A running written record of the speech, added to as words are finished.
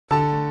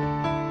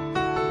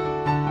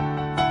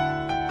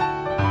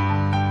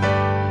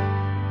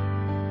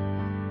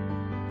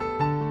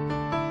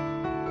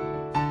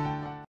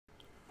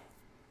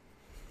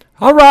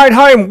All right,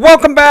 hi, and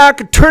welcome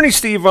back. Attorney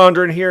Steve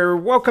Vondran here.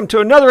 Welcome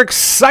to another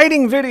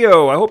exciting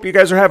video. I hope you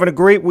guys are having a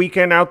great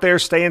weekend out there,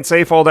 staying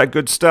safe, all that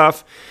good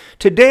stuff.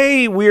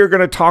 Today, we are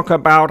going to talk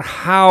about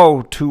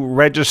how to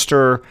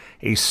register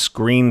a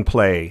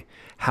screenplay.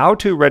 How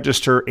to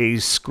register a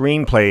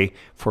screenplay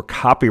for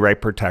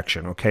copyright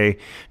protection, okay?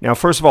 Now,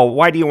 first of all,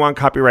 why do you want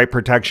copyright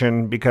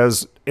protection?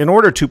 Because in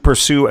order to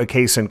pursue a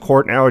case in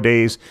court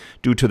nowadays,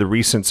 due to the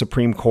recent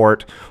Supreme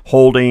Court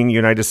holding,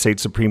 United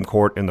States Supreme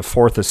Court in the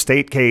Fourth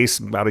Estate case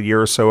about a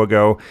year or so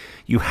ago,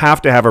 you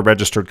have to have a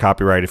registered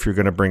copyright if you're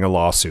going to bring a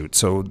lawsuit.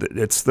 So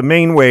it's the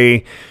main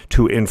way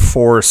to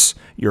enforce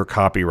your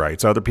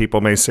copyrights. Other people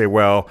may say,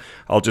 well,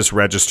 I'll just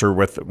register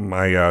with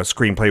my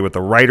screenplay with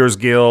the Writers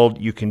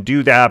Guild. You can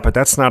do that, but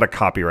that's not a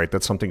copyright.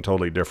 That's something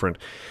totally different.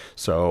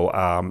 So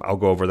I'll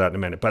go over that in a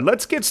minute. But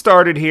let's get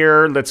started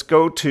here. Let's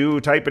go to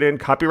type it in,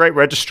 copyright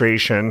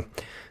registration.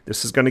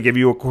 This is going to give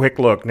you a quick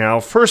look. Now,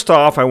 first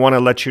off, I want to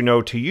let you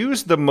know to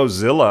use the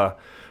Mozilla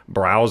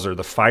browser,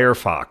 the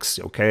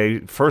Firefox, okay?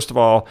 First of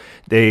all,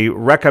 they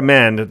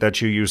recommend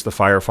that you use the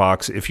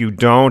Firefox. If you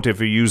don't, if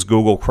you use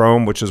Google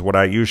Chrome, which is what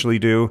I usually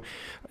do,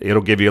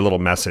 it'll give you a little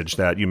message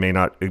that you may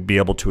not be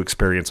able to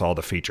experience all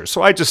the features.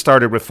 So I just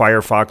started with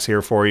Firefox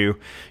here for you.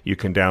 You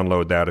can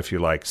download that if you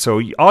like.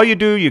 So all you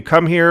do, you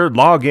come here,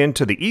 log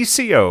into the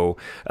ECO,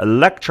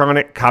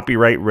 Electronic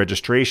Copyright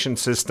Registration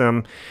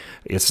System.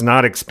 It's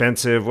not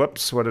expensive.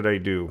 Whoops, what did I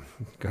do?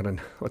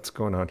 What's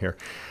going on here?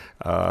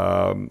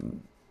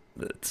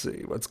 Let's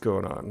see what's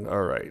going on.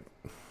 All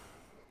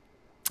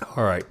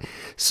right.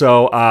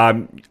 So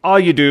all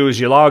you do is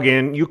you log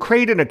in, you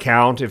create an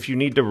account. If you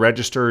need to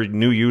register a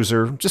new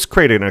user, just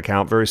create an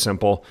account. Very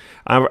simple.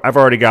 I've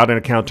already got an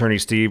account, Attorney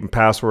Steve, and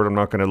password. I'm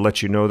not going to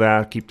let you know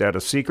that. Keep that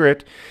a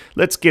secret.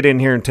 Let's get in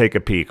here and take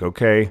a peek,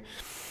 okay?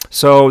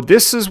 So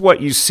this is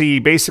what you see.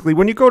 Basically,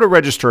 when you go to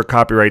register a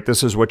copyright,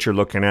 this is what you're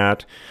looking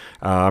at.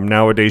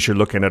 Nowadays, you're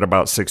looking at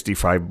about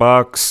 65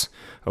 bucks.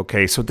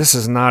 Okay, so this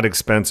is not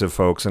expensive,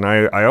 folks. And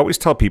I always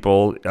tell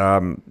people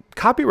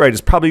copyright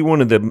is probably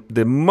one of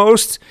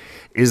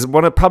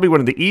probably one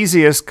of the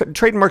easiest.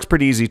 Trademark's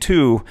pretty easy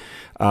too,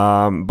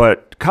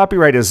 but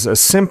copyright is a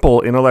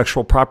simple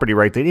intellectual property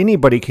right that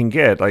anybody can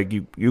get. Like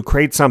you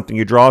create something,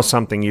 you draw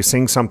something, you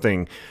sing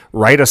something,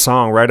 write a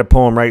song, write a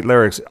poem, write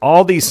lyrics.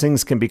 All these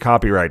things can be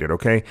copyrighted,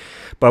 okay?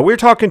 But we're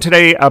talking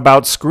today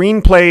about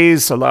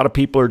screenplays. A lot of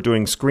people are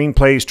doing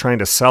screenplays, trying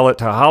to sell it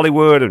to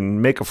Hollywood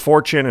and make a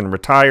fortune and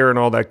retire and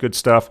all that good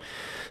stuff.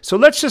 So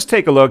let's just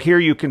take a look. Here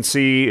you can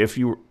see if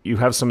you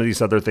have some of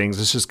these other things.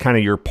 This is kind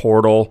of your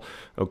portal,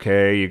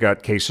 okay? You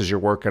got cases you're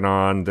working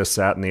on, this,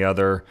 that, and the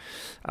other.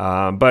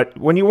 But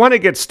when you want to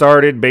get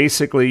started,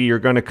 basically you're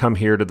going to come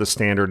here to the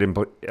standard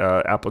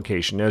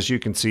application. As you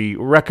can see,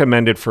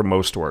 recommended for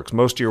most works.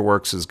 Most of your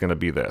works is going to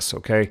be this,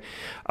 okay?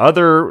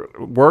 Other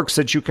works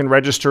that you can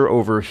register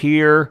over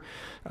here,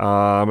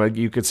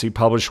 you can see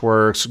published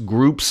works,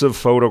 groups of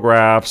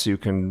photographs. You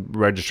can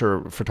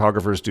register,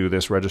 photographers do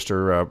this,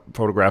 register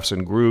photographs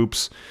in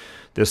groups,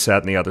 this,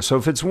 that, and the other. So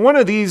if it's one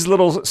of these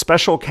little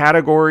special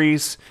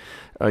categories,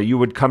 you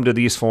would come to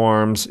these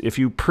forms. If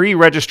you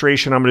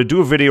pre-registration, I'm going to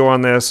do a video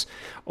on this.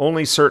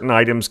 Only certain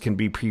items can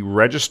be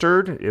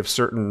pre-registered if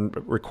certain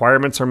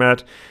requirements are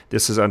met.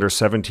 This is under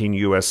 17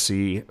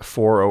 USC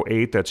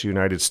 408. That's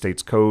United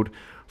States Code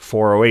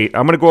 408.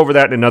 I'm going to go over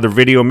that in another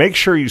video. Make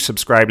sure you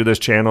subscribe to this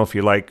channel if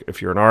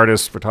you're an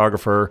artist,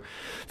 photographer,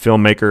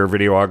 filmmaker,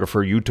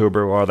 videographer,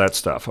 YouTuber, all that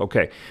stuff.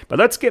 Okay, but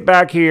let's get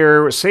back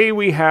here. Say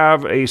we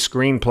have a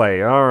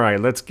screenplay. All right,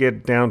 let's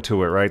get down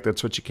to it, right?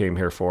 That's what you came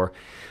here for.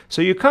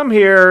 So you come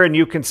here and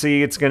you can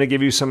see it's going to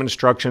give you some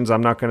instructions.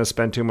 I'm not going to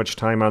spend too much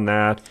time on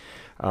that.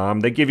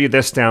 They give you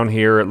this down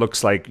here. It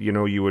looks like,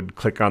 you would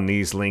click on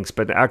these links,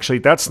 but actually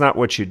that's not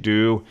what you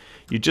do.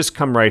 You just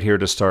come right here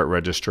to start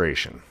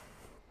registration.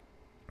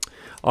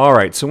 All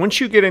right, so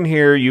once you get in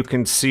here, you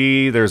can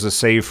see there's a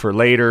save for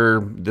later,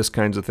 this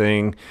kinds of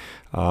thing,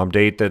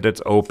 date that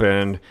it's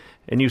opened.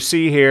 And you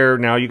see here,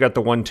 now you got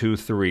the 1, 2,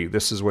 3.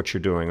 This is what you're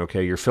doing,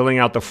 okay? You're filling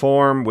out the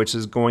form, which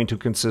is going to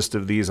consist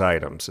of these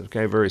items,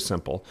 okay? Very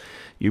simple.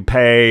 You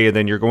pay, and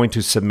then you're going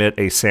to submit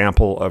a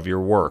sample of your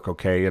work,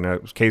 okay? In a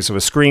case of a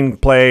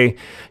screenplay,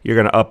 you're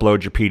going to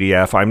upload your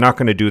PDF. I'm not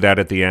going to do that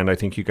at the end. I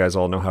think you guys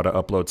all know how to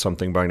upload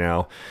something by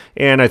now,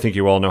 and I think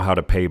you all know how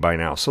to pay by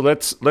now. So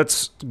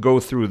let's go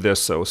through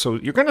this, though. So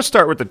you're going to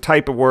start with the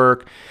type of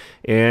work,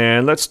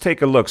 and let's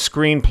take a look.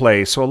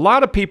 Screenplay. So a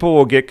lot of people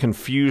will get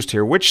confused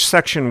here. Which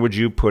section would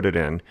you put it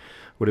in?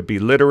 Would it be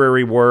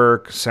literary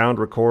work, sound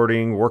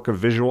recording, work of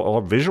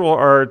visual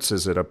arts?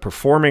 Is it a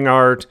performing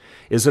art?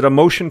 Is it a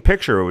motion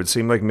picture? It would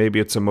seem like maybe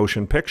it's a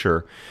motion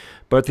picture.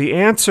 But the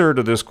answer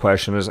to this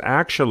question is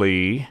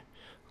actually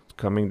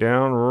coming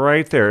down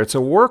right there. It's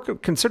a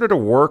work, considered a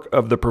work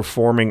of the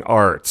performing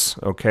arts,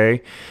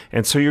 okay?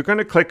 And so you're going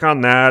to click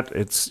on that.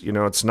 It's, you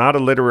know, it's not a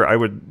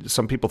literary,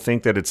 some people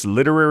think that it's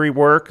literary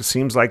work. It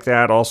seems like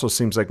that, also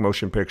seems like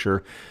motion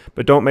picture,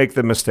 but don't make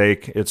the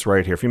mistake. It's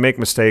right here. If you make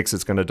mistakes,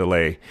 it's going to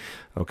delay,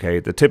 okay?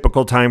 The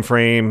typical time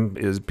frame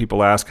is,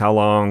 people ask how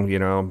long, you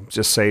know,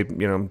 just say,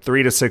 you know,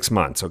 3 to 6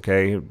 months,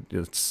 okay?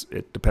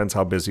 It depends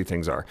how busy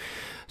things are.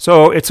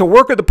 So it's a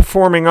work of the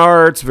performing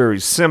arts, very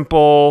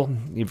simple.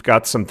 You've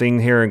got something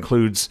here,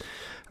 includes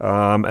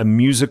a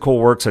musical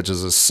work such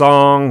as a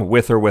song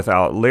with or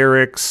without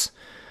lyrics,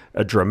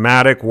 a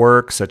dramatic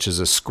work such as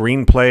a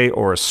screenplay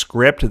or a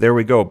script. There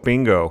we go,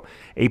 bingo.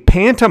 A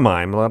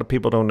pantomime. A lot of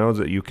people don't know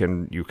that you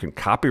can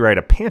copyright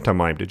a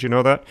pantomime. Did you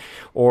know that?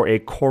 Or a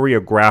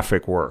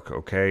choreographic work,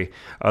 okay?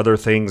 Other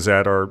things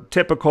that are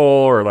typical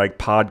are like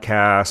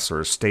podcasts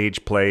or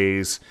stage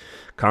plays.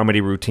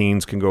 Comedy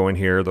routines can go in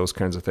here, those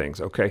kinds of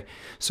things, okay?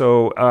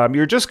 So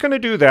you're just going to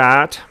do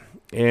that.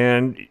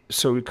 And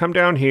so we come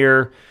down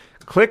here,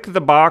 click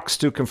the box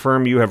to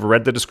confirm you have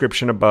read the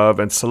description above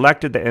and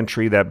selected the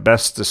entry that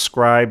best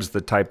describes the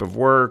type of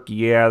work.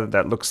 Yeah,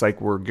 that looks like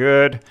we're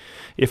good.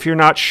 If you're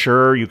not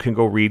sure, you can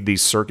go read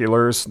these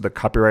circulars. The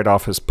Copyright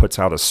Office puts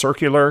out a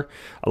circular,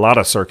 a lot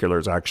of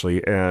circulars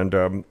actually, and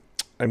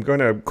I'm going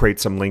to create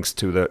some links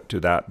to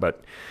that,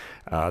 but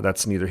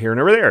that's neither here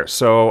nor there.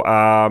 So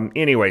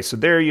anyway, so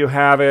there you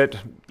have it.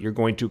 You're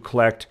going to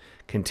collect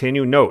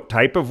continue. Note,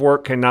 type of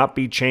work cannot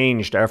be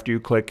changed after you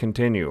click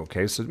continue.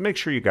 Okay, so make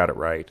sure you got it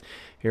right.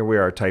 Here we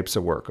are, types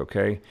of work.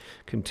 Okay,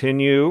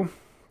 continue.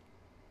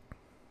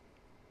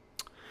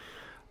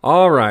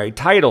 All right,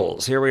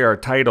 titles. Here we are,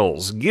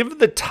 titles. Give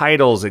the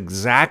titles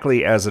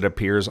exactly as it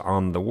appears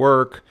on the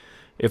work.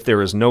 If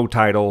there is no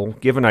title,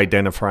 give an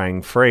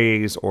identifying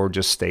phrase or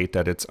just state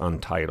that it's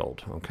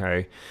untitled,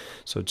 okay?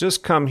 So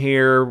just come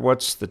here,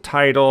 what's the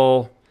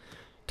title?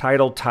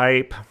 Title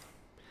type.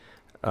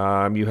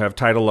 You have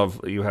title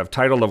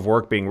of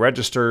work being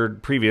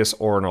registered, previous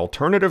or an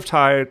alternative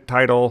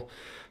title,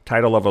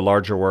 title of a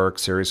larger work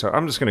series. So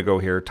I'm just going to go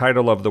here,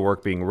 title of the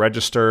work being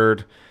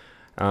registered.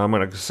 I'm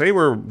going to say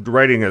we're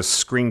writing a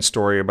screen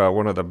story about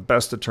one of the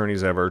best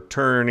attorneys ever,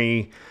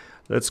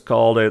 let's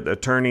call it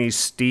Attorney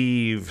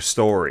Steve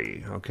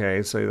Story.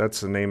 Okay, so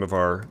that's the name of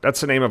our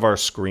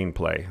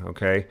screenplay.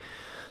 Okay,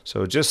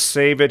 so just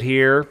save it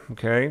here.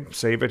 Okay,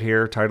 save it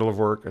here. Title of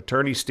work: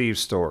 Attorney Steve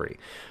Story.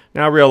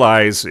 Now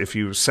realize if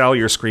you sell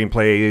your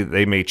screenplay,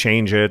 they may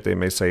change it. They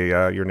may say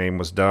your name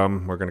was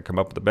dumb. We're going to come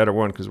up with a better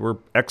one because we're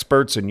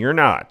experts and you're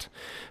not.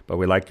 But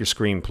we like your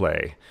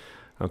screenplay.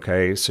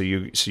 Okay, so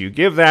you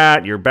give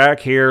that. You're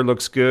back here.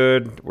 Looks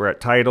good. We're at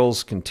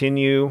titles.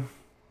 Continue.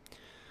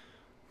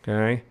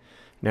 Okay.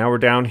 Now we're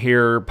down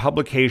here,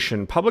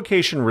 publication.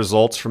 Publication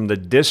results from the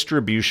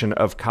distribution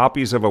of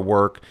copies of a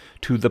work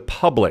to the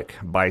public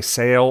by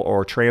sale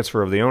or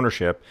transfer of the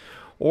ownership,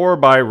 or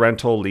by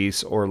rental,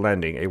 lease, or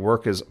lending. A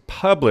work is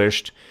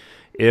published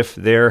if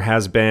there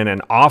has been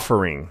an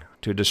offering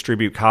to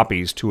distribute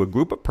copies to a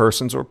group of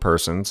persons or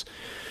persons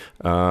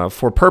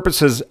for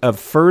purposes of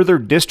further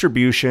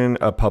distribution,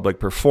 a public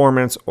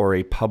performance, or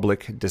a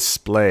public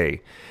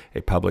display. A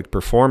public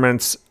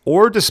performance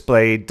or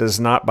display does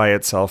not by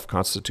itself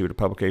constitute a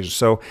publication.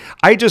 So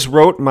I just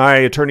wrote my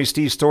Attorney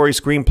Steve Story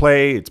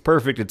screenplay. It's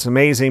perfect. It's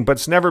amazing, but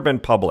it's never been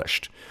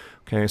published.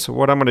 Okay, so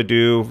what I'm going to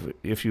do,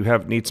 if you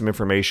need some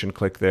information,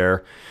 click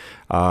there.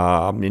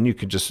 And you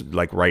can just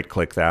like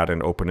right-click that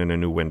and open in a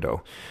new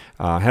window.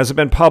 Has it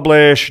been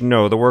published?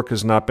 No, the work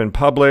has not been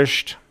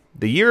published.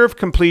 The year of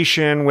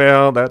completion,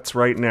 well, that's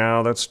right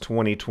now. That's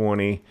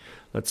 2020.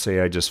 Let's say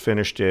I just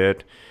finished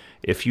it.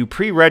 If you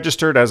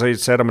pre-registered, as I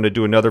said, I'm going to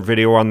do another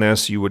video on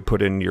this. You would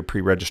put in your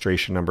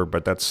pre-registration number,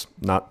 but that's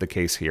not the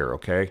case here,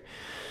 okay?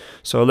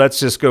 So let's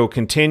just go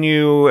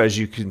continue. As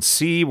you can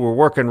see, we're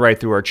working right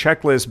through our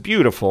checklist.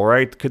 Beautiful,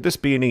 right? Could this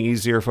be any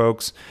easier,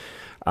 folks?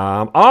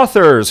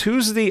 Authors.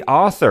 Who's the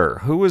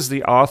author? Who is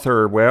the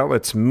author? Well,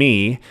 it's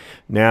me.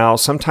 Now,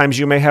 sometimes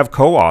you may have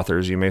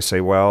co-authors. You may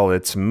say, well,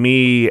 it's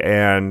me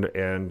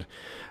and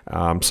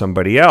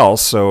somebody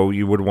else, so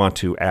you would want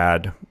to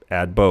add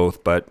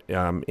both. But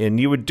and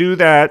you would do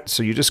that.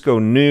 So you just go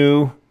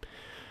new.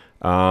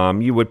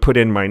 You would put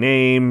in my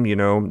name. You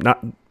know,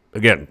 not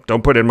again.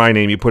 Don't put in my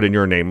name. You put in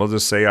your name. We'll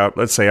just say,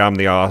 let's say I'm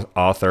the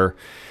author.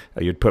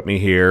 You'd put me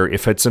here.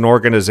 If it's an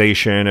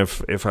organization,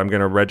 if I'm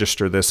going to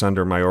register this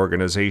under my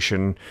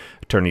organization,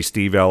 Attorney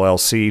Steve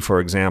LLC,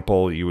 for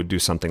example, you would do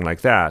something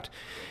like that.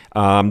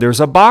 There's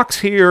a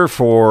box here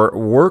for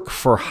work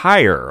for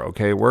hire,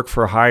 okay, work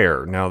for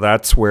hire. Now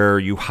that's where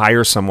you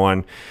hire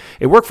someone.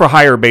 A work for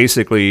hire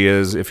basically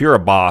is if you're a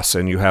boss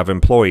and you have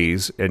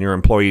employees and your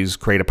employees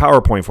create a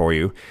PowerPoint for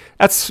you,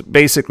 that's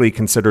basically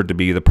considered to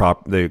be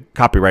the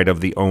copyright of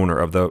the owner,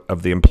 of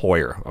the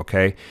employer,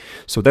 okay?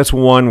 So that's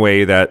one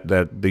way that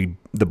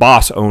the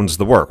boss owns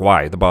the work.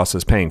 Why? The boss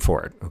is paying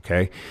for it,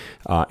 okay?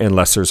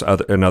 Unless there's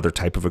another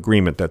type of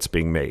agreement that's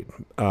being made.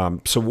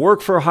 So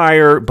work for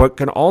hire, but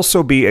can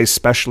also be a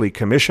specially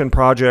commissioned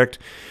project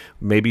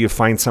Maybe you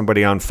find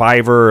somebody on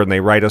Fiverr and they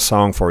write a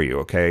song for you,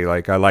 okay?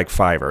 Like I like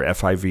Fiverr,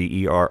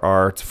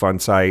 Fiverr. It's a fun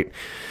site.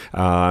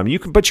 You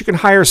can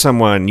hire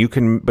someone.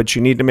 But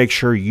you need to make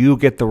sure you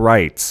get the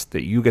rights,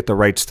 that you get the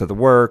rights to the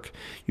work.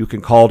 You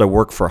can call it a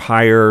work for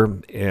hire,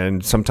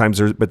 and sometimes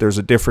there's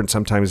a difference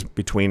sometimes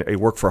between a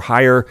work for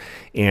hire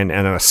and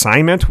an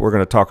assignment. We're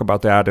going to talk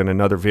about that in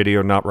another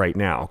video, not right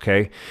now,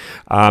 okay?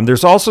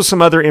 There's also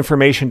some other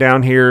information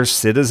down here,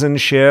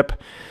 citizenship,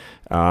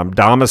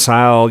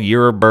 domicile,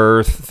 year of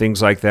birth,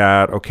 things like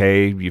that.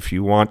 Okay, if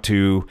you want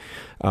to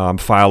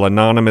file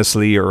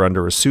anonymously or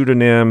under a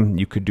pseudonym,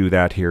 you could do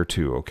that here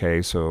too.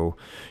 Okay, so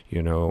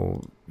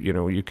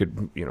you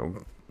could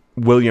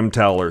William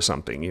Tell or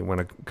something. You want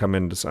to come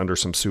in under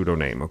some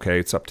pseudonym. Okay,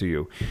 it's up to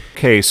you.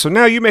 Okay, so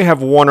now you may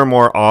have one or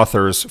more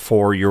authors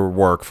for your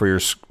work, for your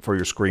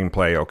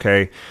screenplay.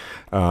 Okay.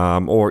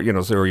 Or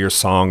your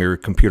song or your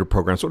computer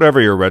programs, whatever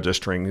you're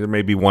registering. There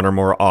may be one or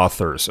more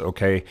authors,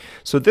 okay?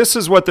 So this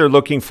is what they're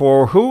looking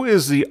for. Who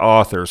is the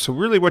author? So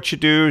really what you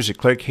do is you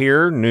click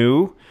here,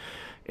 New,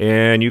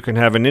 and you can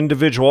have an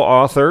individual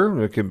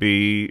author. It could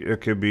be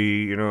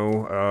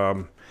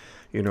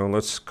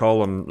let's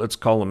call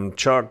him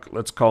Chuck.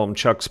 Let's call him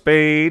Chuck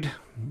Spade.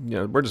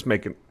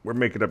 We're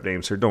making up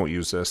names here. Don't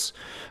use this.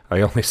 I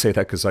only say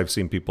that because I've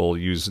seen people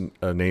use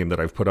a name that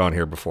I've put on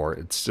here before.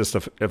 It's just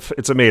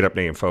it's a made up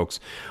name, folks.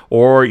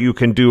 Or you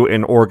can do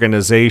an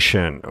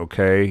organization.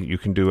 Okay, you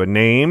can do a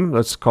name.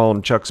 Let's call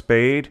him Chuck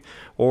Spade.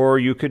 Or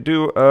you could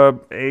do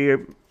a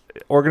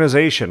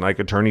organization like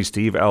Attorney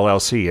Steve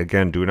LLC.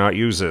 Again, do not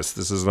use this.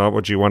 This is not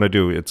what you want to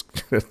do. It's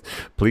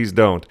please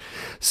don't.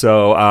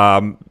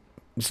 So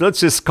let's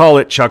just call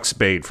it Chuck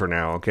Spade for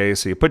now, okay?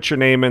 So you put your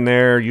name in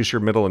there, use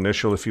your middle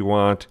initial if you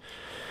want,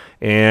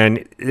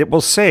 and it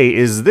will say,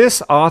 is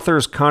this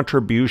author's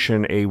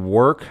contribution a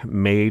work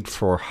made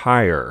for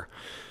hire?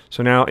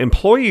 So now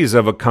employees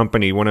of a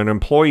company, when an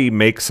employee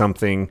makes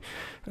something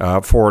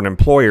for an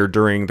employer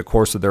during the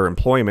course of their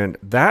employment,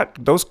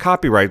 those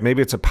copyrights,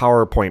 maybe it's a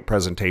PowerPoint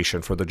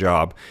presentation for the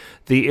job,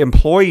 the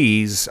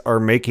employees are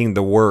making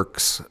the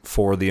works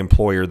for the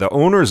employer. The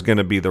owner is going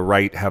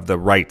to have the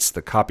rights,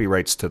 the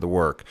copyrights to the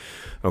work.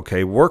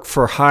 Okay, work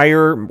for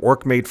hire,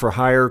 work made for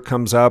hire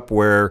comes up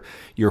where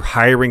you're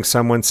hiring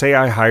someone. Say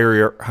I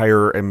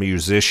hire a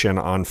musician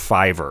on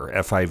Fiverr,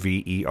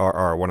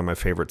 Fiverr, one of my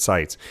favorite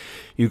sites.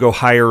 You go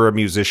hire a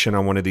musician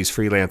on one of these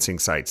freelancing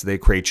sites. They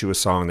create you a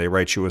song. They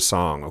write you a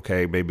song.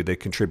 Okay, maybe they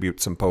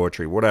contribute some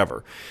poetry,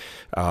 whatever.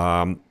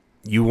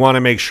 You want to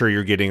make sure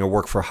you're getting a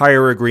work for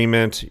hire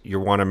agreement. You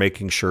want to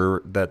making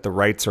sure that the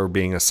rights are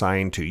being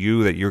assigned to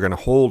you, that you're going to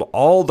hold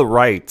all the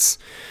rights.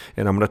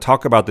 And I'm going to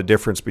talk about the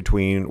difference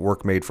between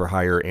work made for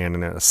hire and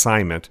an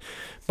assignment.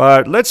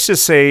 But let's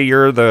just say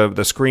you're the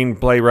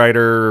screenplay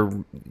writer.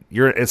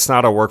 It's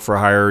not a work for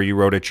hire. You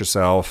wrote it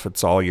yourself.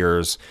 It's all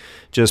yours.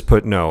 Just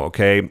put no,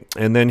 okay?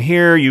 And then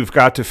here you've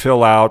got to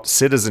fill out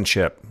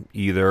citizenship,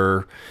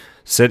 either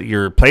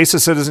your place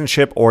of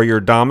citizenship or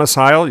your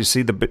domicile. You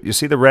see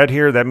the red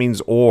here? That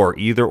means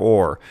either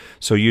or.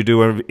 So you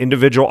do an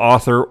individual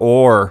author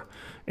or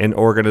an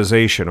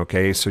organization,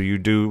 okay? So you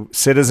do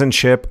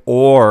citizenship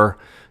or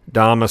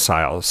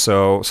domicile.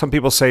 So some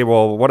people say,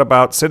 well, what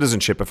about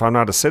citizenship? If I'm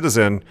not a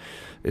citizen,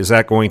 is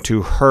that going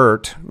to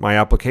hurt my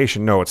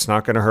application? No, it's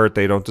not going to hurt.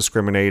 They don't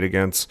discriminate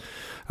against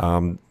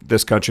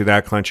this country,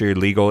 that country,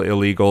 legal,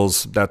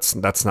 illegals.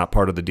 That's not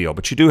part of the deal.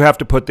 But you do have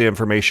to put the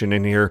information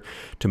in here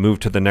to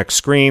move to the next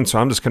screen. So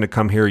I'm just going to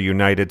come here,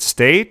 United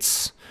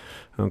States.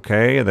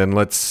 Okay, and then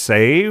let's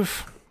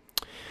save.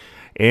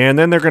 And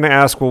then they're going to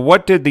ask, well,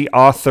 what did the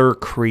author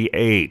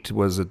create?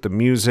 Was it the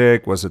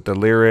music? Was it the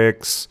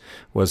lyrics?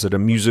 Was it a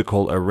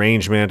musical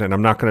arrangement? And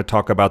I'm not going to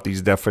talk about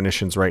these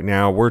definitions right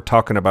now. We're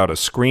talking about a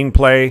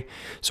screenplay.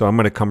 So I'm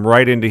going to come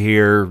right into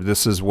here.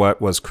 This is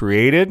what was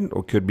created,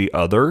 or could be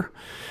other,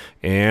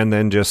 and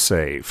then just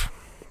save.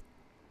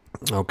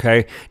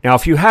 Okay. Now,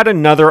 if you had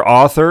another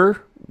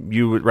author,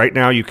 right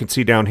now you can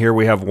see down here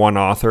we have one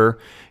author.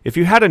 If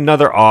you had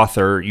another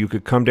author, you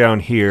could come down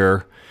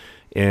here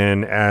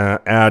and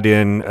add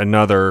in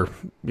another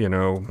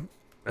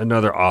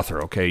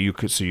author. Okay, you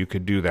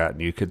could do that,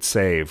 and you could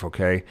save.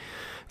 Okay,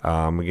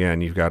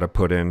 again, you've got to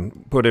put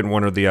in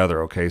one or the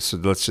other. Okay, so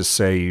let's just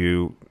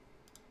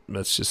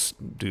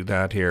do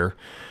that here.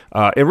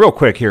 And real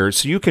quick here,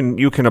 so you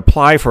can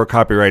apply for a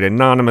copyright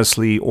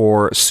anonymously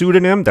or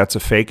pseudonym. That's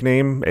a fake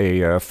name,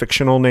 a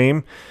fictional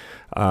name.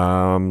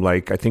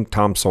 Like I think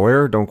Tom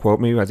Sawyer, don't quote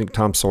me, I think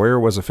Tom Sawyer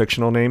was a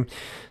fictional name.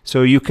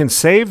 So you can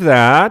save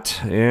that,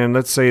 and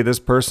let's say this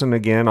person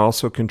again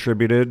also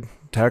contributed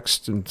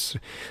text. And so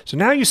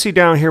now you see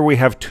down here we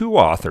have two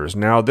authors.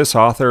 Now this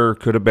author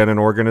could have been an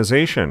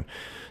organization.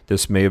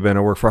 This may have been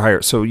a work for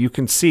hire. So you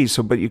can see,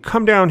 but you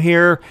come down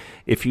here,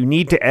 if you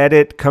need to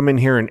edit, come in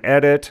here and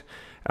edit.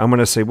 I'm going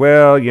to say,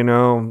 well,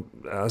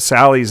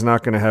 Sally's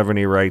not going to have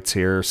any rights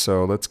here,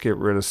 so let's get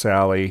rid of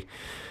Sally.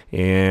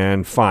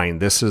 And fine,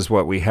 this is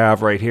what we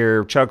have right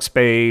here. Chuck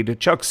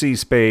C.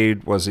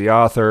 Spade was the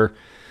author,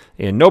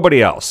 and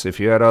nobody else. If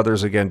you had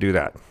others, again, do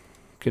that.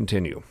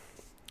 Continue.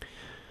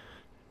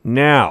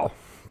 Now,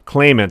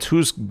 Claimants.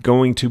 Who's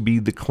going to be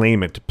the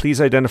claimant?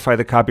 Please identify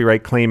the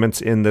copyright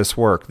claimants in this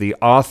work. The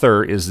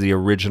author is the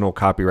original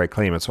copyright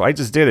claimant. So I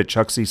just did it,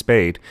 Chuck C.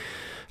 Spade.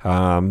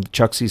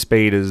 Chuck C.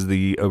 Spade is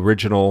the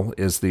original,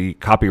 is the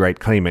copyright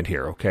claimant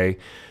here, okay?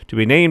 To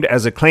be named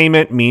as a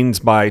claimant means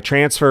by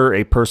transfer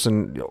a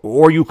person,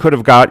 or you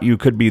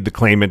could be the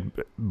claimant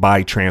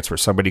by transfer.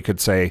 Somebody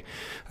could say,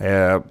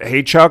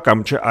 hey Chuck,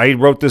 I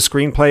wrote this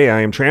screenplay,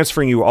 I am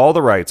transferring you all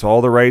the rights. All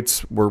the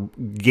rights were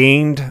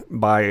gained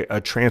by a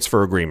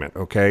transfer agreement,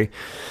 okay?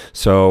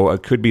 So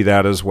it could be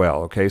that as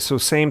well, okay? So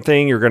same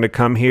thing, you're gonna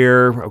come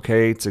here,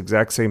 okay? It's the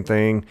exact same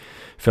thing.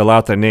 Fill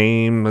out the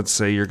name. Let's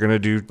say you're gonna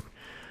do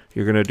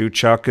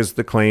Chuck as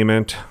the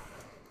claimant.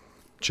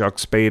 Chuck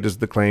Spade is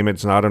the claimant.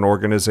 It's not an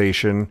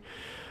organization.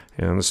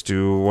 And let's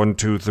do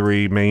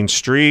 123 Main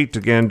Street.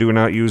 Again, do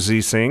not use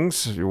these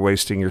things. You're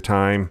wasting your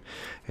time.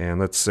 And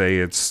let's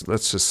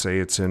just say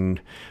it's in,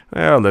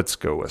 well, let's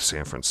go with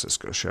San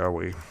Francisco, shall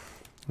we?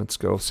 Let's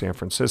go San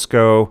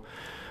Francisco.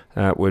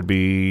 That would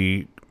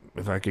be,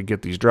 if I could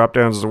get these drop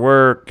downs to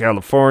work,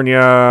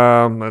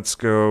 California. Let's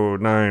go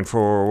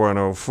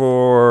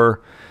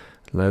 94104.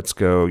 Let's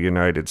go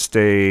United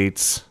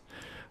States.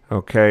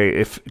 Okay,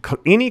 if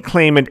any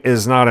claimant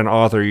is not an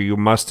author, you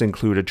must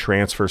include a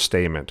transfer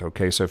statement.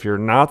 Okay, so if you're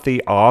not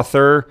the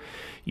author,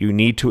 you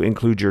need to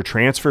include your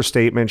transfer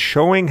statement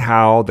showing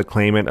how the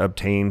claimant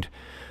obtained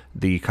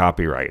the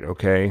copyright.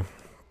 Okay,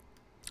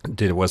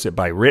 was it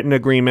by written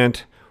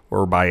agreement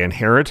or by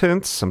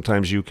inheritance?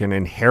 Sometimes you can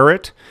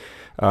inherit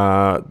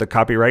the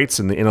copyrights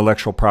and the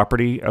intellectual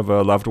property of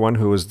a loved one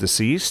who is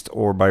deceased,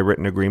 or by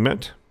written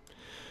agreement.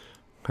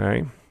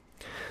 Okay.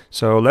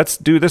 So let's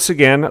do this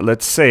again.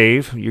 Let's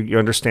save. You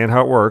understand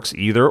how it works,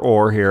 either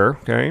or here,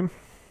 okay?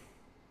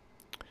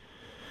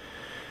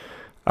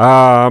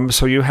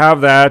 So you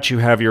have that. You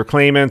have your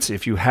claimants.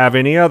 If you have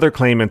any other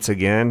claimants,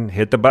 again,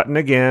 hit the button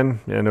again,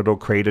 and it'll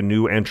create a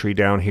new entry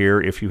down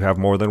here if you have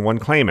more than one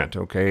claimant,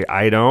 okay?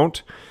 I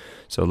don't.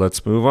 So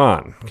let's move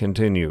on.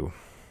 Continue.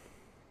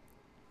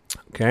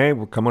 Okay,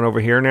 we're coming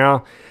over here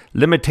now.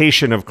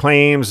 Limitation of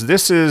claims.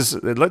 This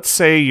is, let's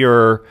say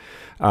your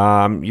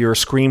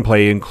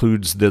screenplay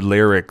includes the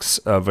lyrics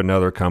of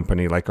another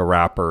company, like a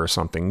rapper or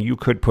something. You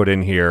could put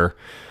in here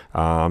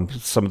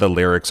some of the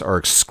lyrics are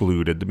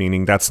excluded,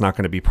 meaning that's not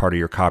going to be part of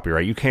your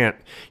copyright. You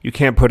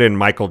can't put in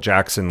Michael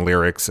Jackson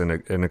lyrics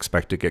and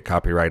expect to get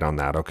copyright on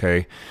that,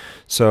 okay?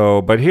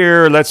 So, but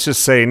here, let's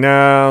just say,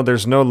 no,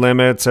 there's no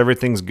limits.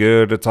 Everything's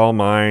good. It's all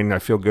mine. I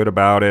feel good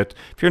about it.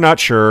 If you're not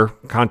sure,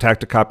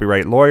 contact a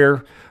copyright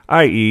lawyer,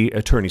 i.e.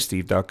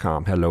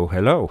 attorneysteve.com. Hello,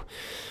 hello.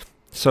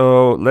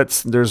 So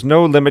there's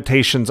no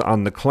limitations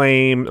on the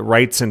claim,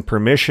 rights and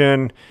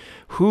permission.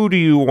 Who do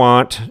you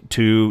want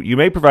to, you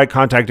may provide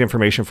contact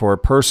information for a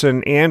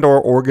person and or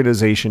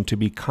organization to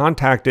be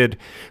contacted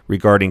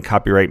regarding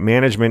copyright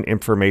management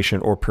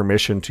information or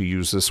permission to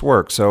use this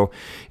work. So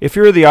if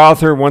you're the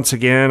author, once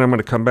again, I'm going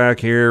to come back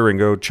here and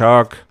go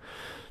Chuck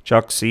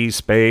C.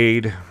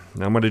 Spade.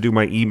 I'm going to do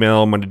my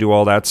email, I'm going to do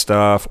all that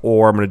stuff,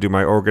 or I'm going to do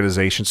my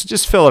organization. So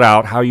just fill it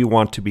out how you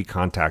want to be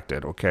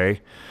contacted,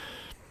 okay?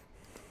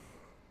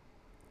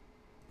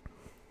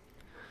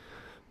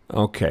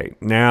 Okay,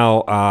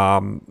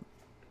 now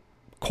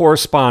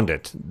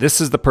correspondent. This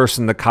is the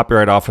person the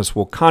Copyright Office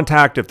will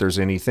contact if there's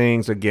any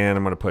things. Again,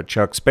 I'm going to put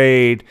Chuck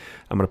Spade,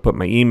 I'm going to put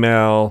my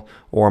email,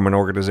 or I'm an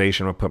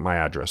organization, I'll put my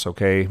address,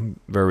 okay?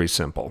 Very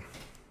simple.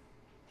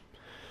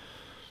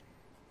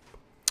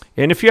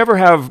 And if you ever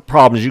have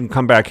problems, you can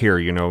come back here,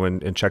 you know,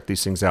 and check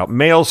these things out.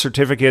 Mail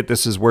certificate,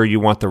 this is where you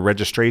want the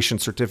registration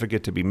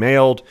certificate to be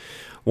mailed.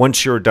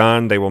 Once you're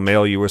done, they will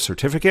mail you a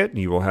certificate.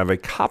 You will have a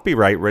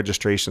copyright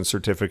registration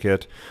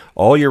certificate,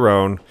 all your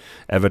own,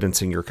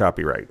 evidencing your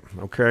copyright,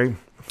 okay?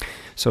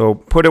 So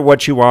put it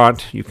what you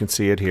want. You can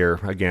see it here.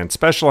 Again,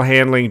 special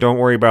handling, don't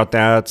worry about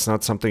that. It's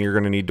not something you're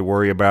going to need to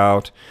worry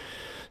about.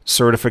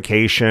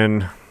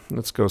 Certification,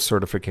 let's go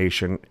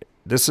certification.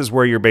 This is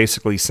where you're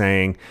basically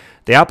saying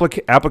the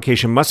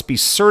application must be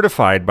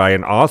certified by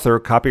an author,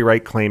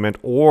 copyright claimant,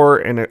 or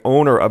an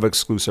owner of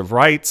exclusive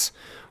rights,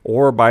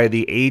 or by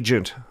the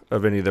agent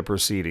of any of the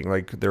proceeding,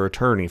 like their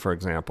attorney, for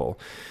example.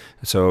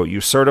 So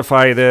you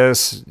certify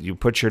this, you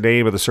put your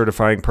name of the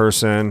certifying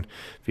person.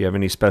 If you have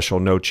any special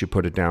notes, you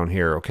put it down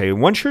here, okay?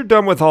 Once you're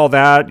done with all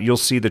that, you'll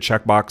see the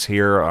checkbox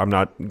here. I'm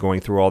not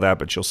going through all that,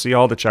 but you'll see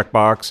all the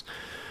checkbox.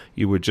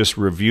 You would just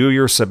review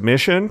your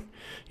submission.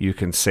 You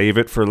can save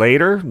it for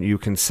later. You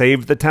can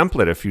save the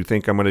template. If you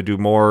think I'm going to do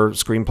more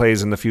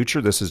screenplays in the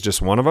future, this is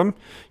just one of them.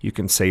 You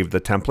can save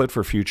the template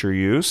for future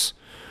use.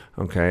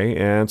 Okay,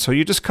 and so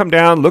you just come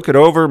down, look it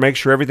over, make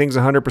sure everything's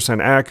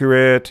 100%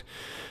 accurate.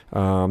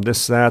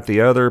 This, that,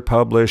 the other,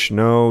 publish,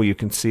 no. You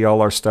can see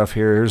all our stuff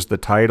here. Here's the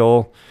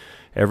title.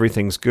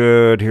 Everything's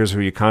good. Here's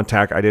who you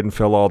contact. I didn't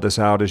fill all this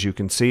out, as you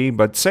can see.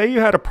 But say you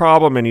had a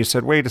problem and you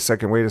said, wait a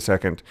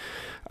second.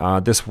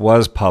 This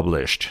was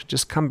published.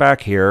 Just come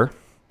back here.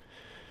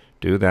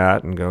 Do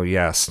that and go,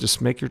 yes. Just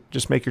make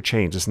your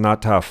change. It's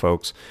not tough,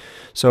 folks.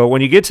 So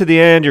when you get to the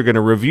end, you're going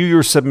to review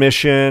your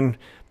submission,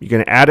 You're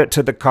going to add it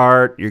to the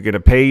cart. You're going to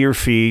pay your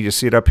fee. You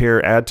see it up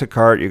here, add to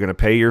cart. You're going to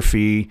pay your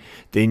fee.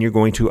 Then you're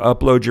going to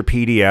upload your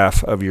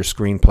PDF of your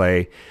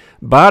screenplay.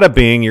 Bada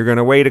bing, you're going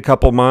to wait a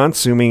couple months,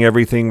 assuming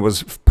everything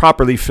was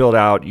properly filled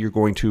out. You're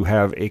going to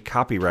have a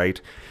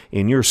copyright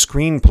in your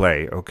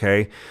screenplay,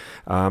 okay?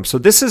 So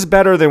this is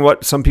better than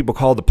what some people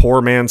call the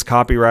poor man's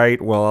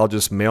copyright. Well, I'll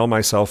just mail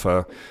myself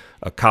a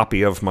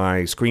copy of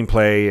my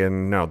screenplay,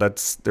 and no,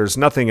 there's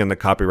nothing in the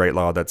copyright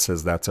law that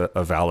says that's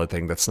a valid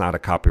thing. That's not a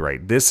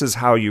copyright. This is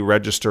how you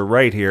register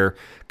right here,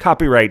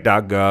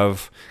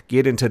 copyright.gov,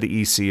 get into the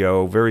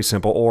ECO, very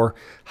simple, or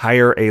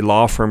hire a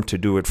law firm to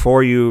do it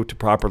for you, to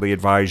properly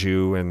advise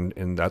you,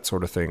 and that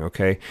sort of thing,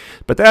 okay?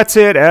 But that's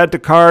it, add to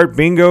cart,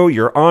 bingo,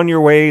 you're on your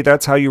way.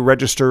 That's how you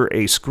register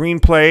a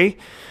screenplay.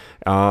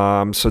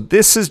 So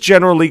this is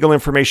general legal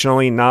information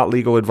only, not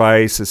legal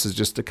advice. This is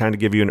just to kind of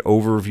give you an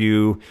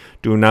overview.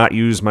 Do not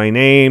use my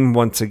name.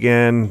 Once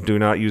again, do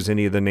not use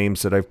any of the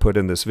names that I've put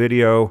in this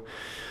video.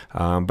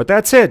 But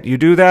that's it. You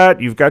do that.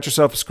 You've got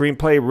yourself a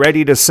screenplay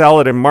ready to sell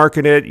it and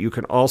market it. You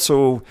can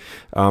also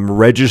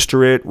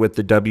register it with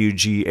the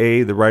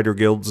WGA, the Writer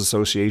Guilds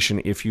Association,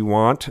 if you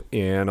want.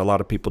 And a lot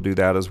of people do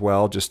that as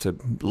well, just to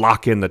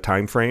lock in the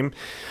time frame.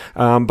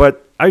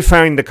 But I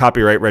find the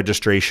copyright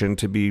registration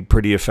to be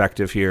pretty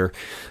effective here.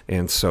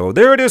 And so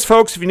there it is,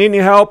 folks. If you need any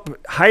help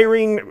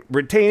hiring,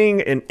 retaining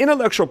an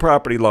intellectual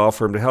property law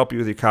firm to help you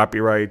with your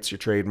copyrights, your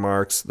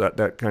trademarks,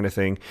 that kind of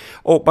thing.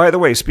 Oh, by the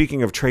way,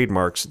 speaking of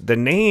trademarks, the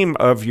name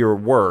of your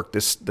work,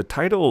 the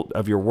title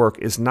of your work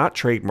is not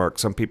trademarked.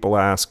 Some people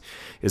ask,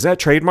 is that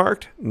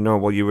trademarked? No,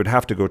 well, you would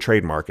have to go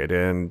trademark it.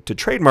 And to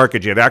trademark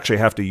it, you'd actually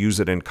have to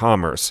use it in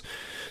commerce.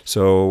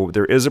 So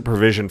there is a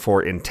provision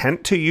for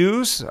intent to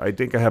use. I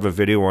think I have a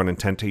video on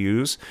intent to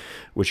use,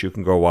 which you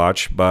can go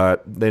watch.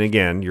 But then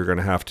again, you're going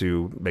to have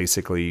to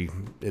basically,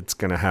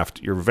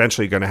 you're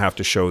eventually going to have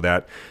to show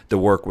that the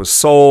work was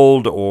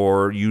sold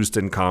or used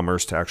in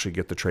commerce to actually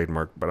get the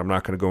trademark. But I'm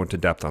not going to go into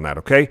depth on that,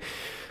 okay?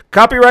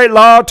 Copyright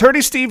law,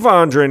 attorney Steve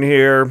Vondran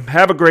here.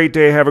 Have a great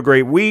day. Have a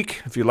great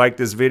week. If you like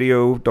this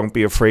video, don't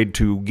be afraid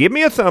to give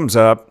me a thumbs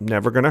up.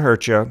 Never going to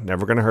hurt you.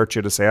 Never going to hurt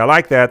you to say, I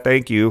like that.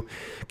 Thank you.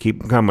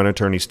 Keep coming,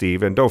 attorney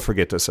Steve. And don't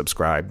forget to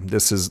subscribe.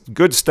 This is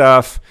good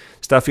stuff.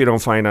 Stuff you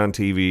don't find on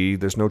TV.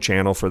 There's no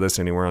channel for this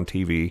anywhere on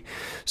TV.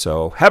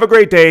 So have a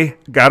great day.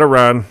 Gotta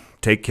run.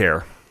 Take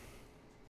care.